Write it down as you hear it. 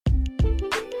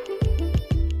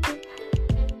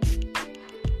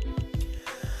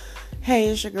Hey,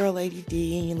 it's your girl Lady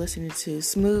D, and you're listening to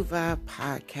Smooth Vibe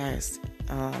Podcast.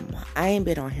 I ain't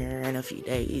been on here in a few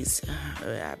days.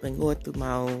 I've been going through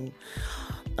my own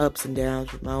ups and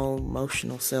downs with my own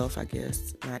emotional self, I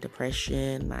guess. My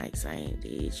depression, my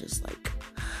anxiety, it's just like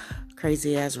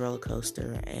crazy ass roller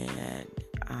coaster. And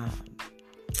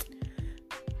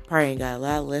probably ain't got a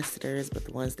lot of listeners, but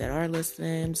the ones that are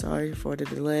listening, I'm sorry for the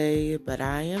delay, but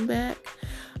I am back.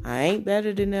 I ain't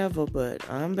better than ever, but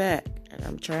I'm back and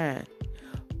I'm trying.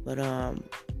 But I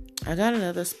got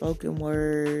another spoken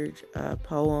word,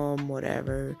 poem,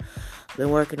 whatever. Been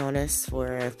working on this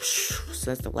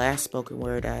since the last spoken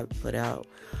word I put out.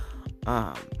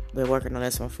 Been working on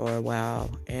this one for a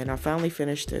while, and I finally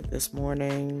finished it this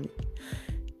morning.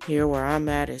 Here where I'm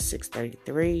at is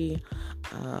 6:33.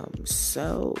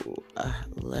 So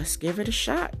let's give it a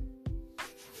shot.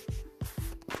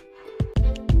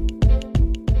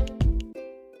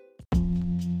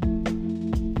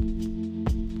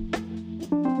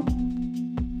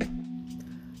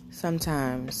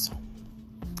 Sometimes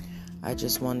I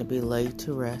just want to be laid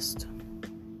to rest.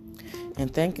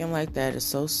 And thinking like that is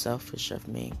so selfish of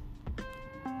me.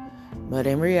 But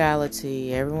in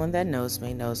reality, everyone that knows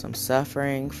me knows I'm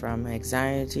suffering from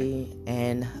anxiety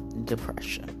and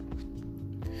depression.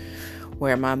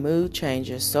 Where my mood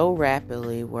changes so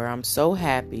rapidly, where I'm so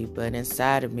happy, but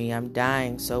inside of me I'm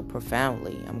dying so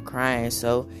profoundly. I'm crying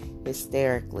so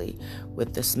hysterically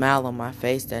with the smile on my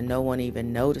face that no one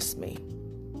even noticed me.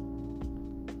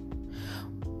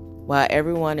 While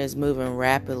everyone is moving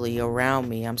rapidly around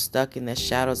me, I'm stuck in the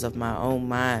shadows of my own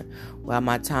mind while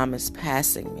my time is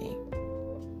passing me.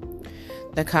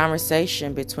 The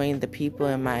conversation between the people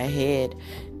in my head,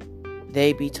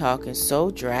 they be talking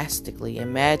so drastically.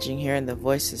 Imagine hearing the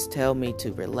voices tell me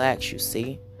to relax, you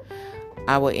see.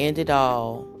 I will end it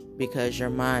all because your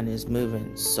mind is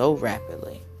moving so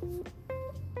rapidly.